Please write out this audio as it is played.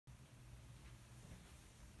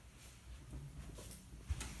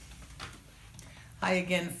Hi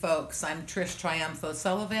again, folks. I'm Trish Triumpho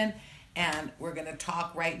Sullivan, and we're going to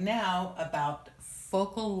talk right now about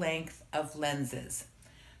focal length of lenses.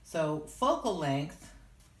 So focal length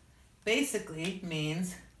basically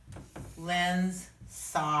means lens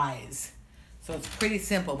size. So it's pretty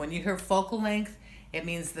simple. When you hear focal length, it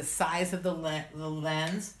means the size of the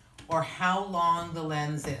lens or how long the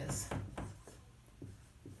lens is.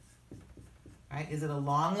 Right? Is it a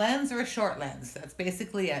long lens or a short lens? That's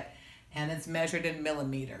basically it. And it's measured in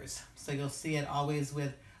millimeters. So you'll see it always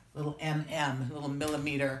with little little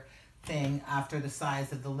millimeter thing after the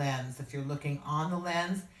size of the lens. If you're looking on the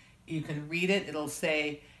lens, you can read it. It'll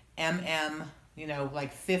say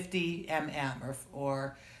like 50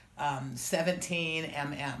 or 17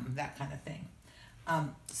 that kind of thing.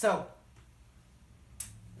 So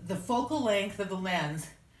the focal length of the lens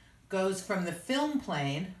goes from the film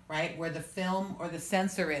plane, right, where the film or the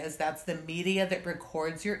sensor is. That's the media that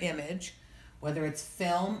records your image. Whether it's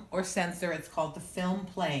film or sensor, it's called the film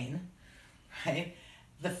plane, right?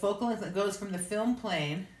 The focal length that goes from the film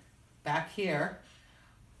plane back here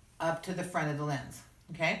up to the front of the lens,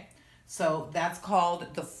 okay? So that's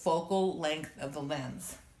called the focal length of the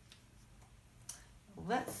lens.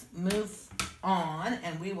 Let's move on,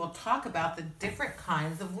 and we will talk about the different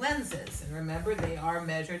kinds of lenses. And remember, they are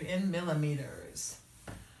measured in millimeters.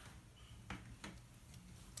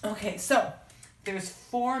 Okay, so there's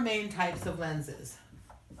 4 main types of lenses.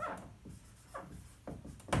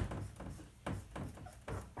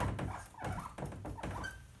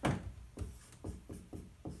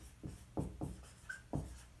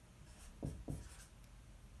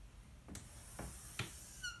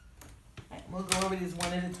 We'll go over these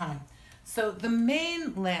one at a time. So the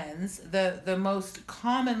main lens, the most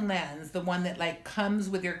common lens, the one that like comes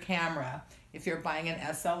with your camera, if you're buying an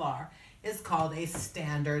SLR, is called a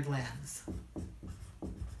standard lens.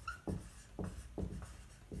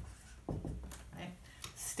 Right?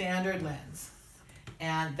 Standard lens.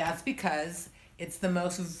 And that's because it's the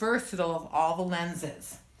most versatile of all the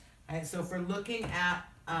lenses. Right? So if we're looking at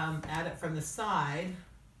it from the side,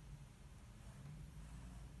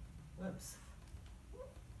 whoops.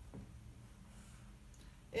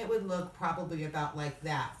 It would look probably about like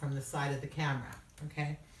that from the side of the camera,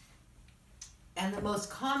 okay? And the most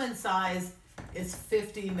common size is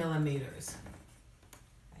 50 millimeters.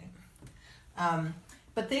 Okay?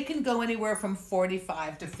 But they can go anywhere from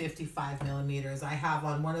 45 to 55 millimeters. I have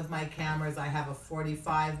on one of my cameras, I have a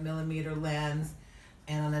 45 millimeter lens,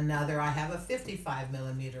 and on another I have a 55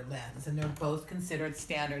 millimeter lens, and they're both considered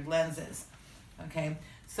standard lenses, okay?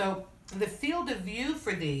 So the field of view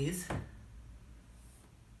for these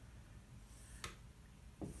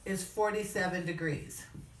is 47 degrees,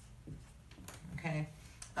 okay?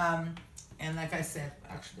 And like I said,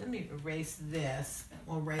 actually, let me erase this, and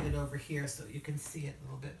we'll write it over here so you can see it a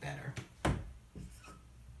little bit better.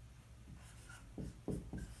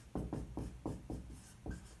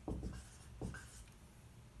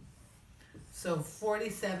 So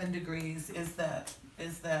 47 degrees is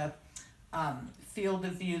the field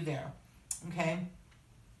of view there, okay?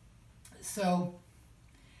 So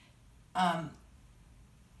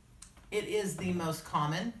it is the most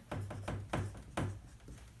common.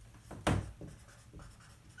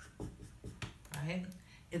 Right?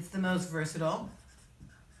 It's the most versatile.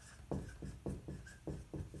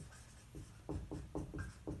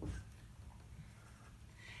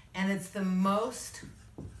 And it's the most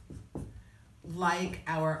like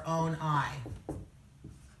our own eye.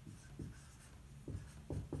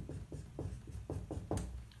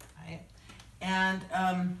 Right? And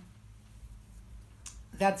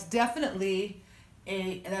that's definitely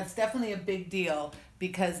a big deal,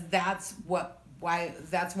 because that's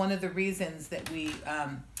one of the reasons that we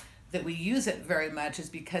use it very much, is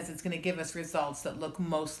because it's going to give us results that look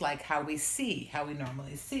most like how we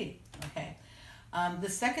normally see. Okay. The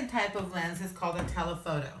second type of lens is called a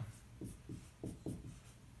telephoto.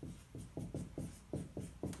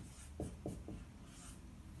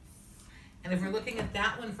 And if we're looking at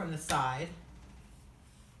that one from the side,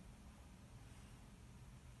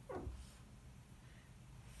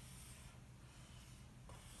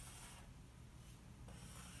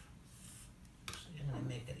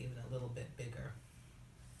 make it even a little bit bigger.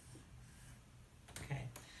 Okay.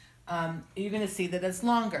 You're going to see that it's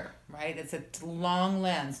longer, right? It's a long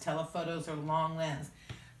lens. Telephotos are long lens.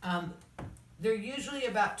 They're usually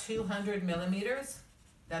about 200 millimeters.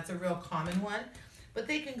 That's a real common one. But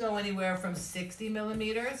they can go anywhere from 60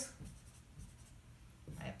 millimeters,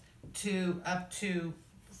 right, to up to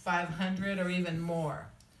 500 or even more.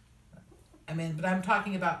 But I'm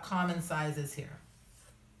talking about common sizes here.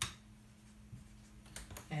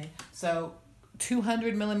 Okay, so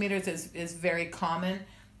 200 millimeters is very common,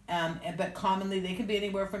 but commonly they can be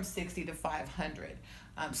anywhere from 60 to 500.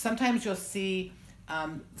 Sometimes you'll see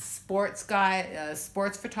sports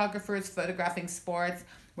photographers photographing sports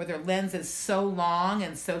where their lens is so long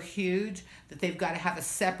and so huge that they've got to have a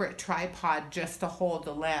separate tripod just to hold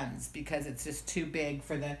the lens because it's just too big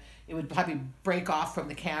for it would probably break off from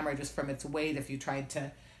the camera just from its weight if you tried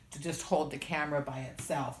to just hold the camera by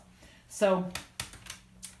itself. So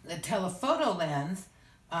the telephoto lens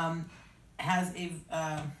has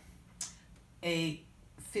a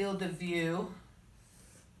field of view.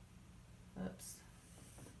 Oops.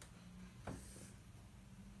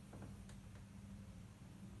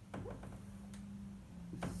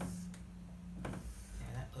 Yeah,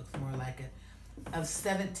 that looks more like it. Of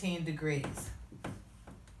 17 degrees,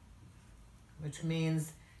 which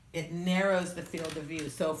means it narrows the field of view.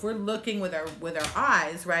 So if we're looking with our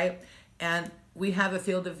eyes, right, and we have a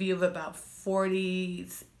field of view of about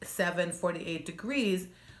 47, 48 degrees,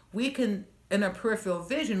 we can, in our peripheral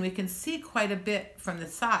vision, we can see quite a bit from the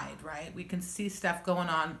side, right? We can see stuff going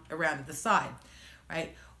on around at the side,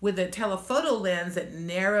 right? With a telephoto lens, it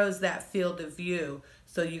narrows that field of view,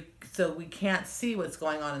 so we can't see what's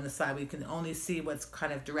going on the side. We can only see what's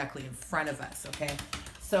kind of directly in front of us, okay?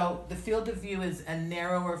 So the field of view is a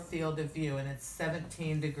narrower field of view, and it's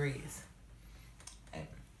 17 degrees. Okay.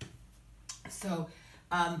 So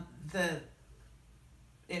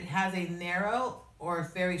it has a narrow or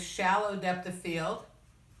very shallow depth of field.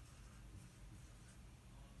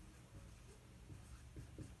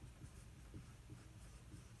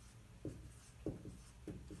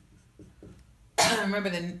 Remember,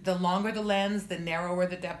 the longer the lens, the narrower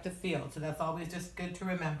the depth of field. So that's always just good to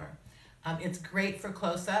remember. It's great for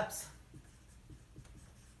close-ups.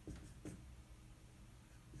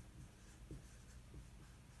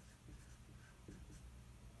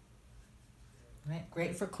 Right,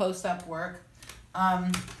 great for close-up work.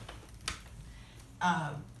 And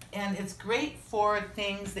it's great for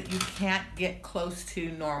things that you can't get close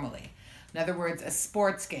to normally. In other words, a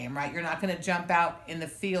sports game, right? You're not going to jump out in the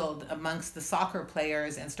field amongst the soccer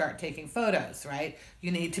players and start taking photos, right?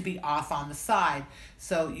 You need to be off on the side.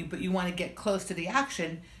 But you want to get close to the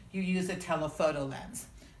action, you use a telephoto lens.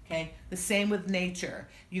 Okay, the same with nature.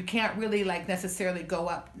 You can't really necessarily go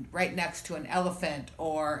up right next to an elephant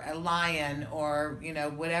or a lion or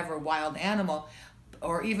whatever wild animal,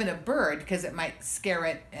 or even a bird, because it might scare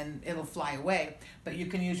it and it'll fly away. But you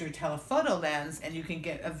can use your telephoto lens and you can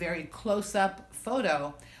get a very close-up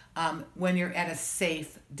photo when you're at a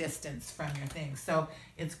safe distance from your thing. So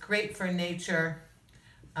it's great for nature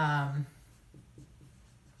and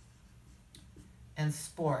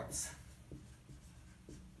sports.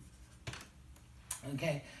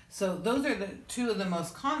 Okay, so those are the two of the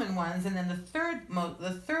most common ones, and then the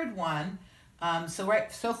third one.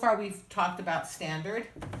 So far we've talked about standard,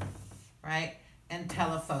 right, and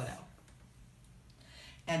telephoto.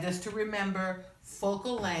 And just to remember,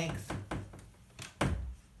 focal length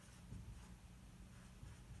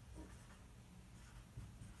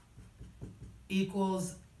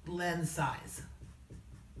equals lens size,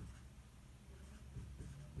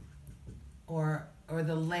 or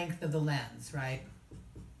the length of the lens, right?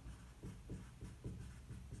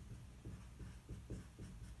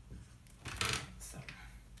 So,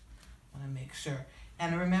 I want to make sure.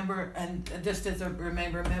 And remember,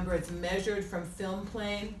 remember, it's measured from film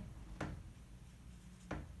plane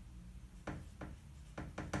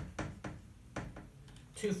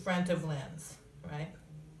to front of lens, right?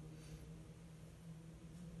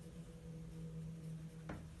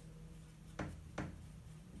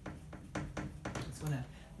 Just want to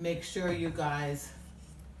make sure you guys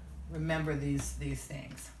remember these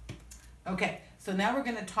things. Okay, so now we're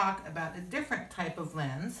going to talk about a different type of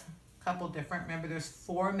lens. Couple different. Remember, there's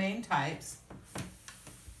 4 main types.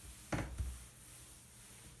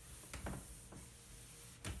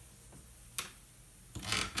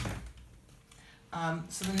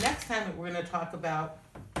 So the next time that we're going to talk about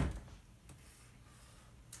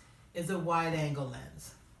is a wide-angle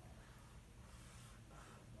lens.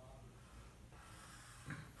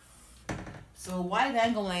 So a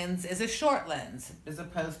wide-angle lens is a short lens as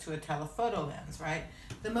opposed to a telephoto lens, right?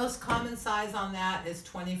 The most common size on that is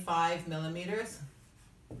 25 millimeters,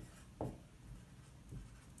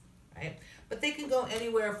 right? But they can go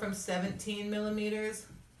anywhere from 17 millimeters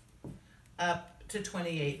up to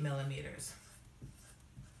 28 millimeters.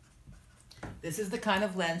 This is the kind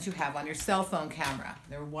of lens you have on your cell phone camera.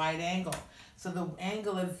 They're wide angle. So the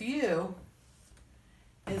angle of view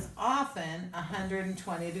is often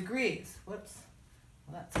 120 degrees. Whoops.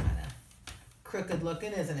 Well, that's kind of crooked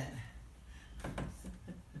looking, isn't it?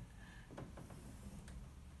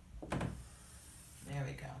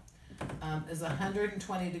 is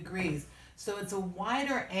 120 degrees. So it's a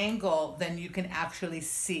wider angle than you can actually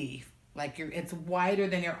see. Like it's wider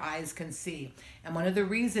than your eyes can see. And one of the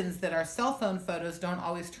reasons that our cell phone photos don't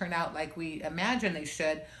always turn out like we imagine they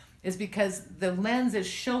should is because the lens is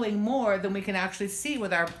showing more than we can actually see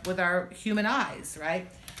with our human eyes, right?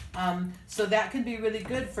 So that can be really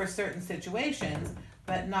good for certain situations,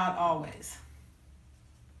 but not always.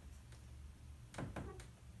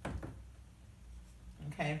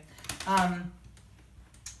 Okay.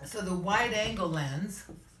 So the wide angle lens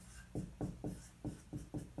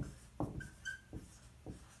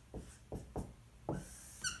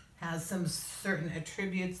has some certain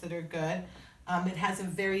attributes that are good. It has a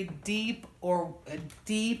very deep or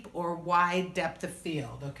wide depth of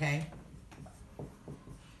field, okay?